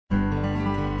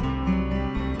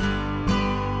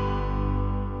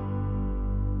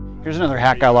Here's another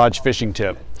Hakai Lodge fishing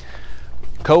tip.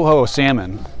 Coho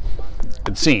salmon,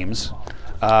 it seems,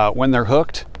 when they're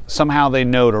hooked, somehow they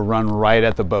know to run right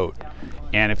at the boat.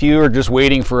 And if you are just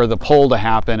waiting for the pull to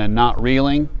happen and not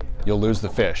reeling, you'll lose the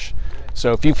fish.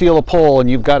 So if you feel a pull and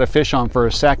you've got a fish on for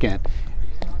a second,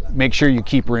 make sure you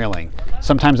keep reeling.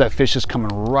 Sometimes that fish is coming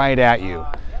right at you.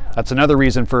 That's another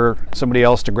reason for somebody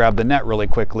else to grab the net really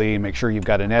quickly and make sure you've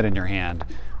got a net in your hand.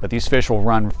 But these fish will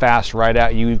run fast right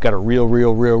at you. You've got to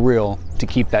reel to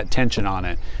keep that tension on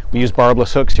it. We use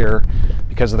barbless hooks here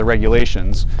because of the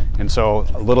regulations. And so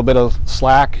a little bit of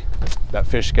slack, that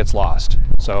fish gets lost.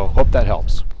 So hope that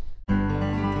helps.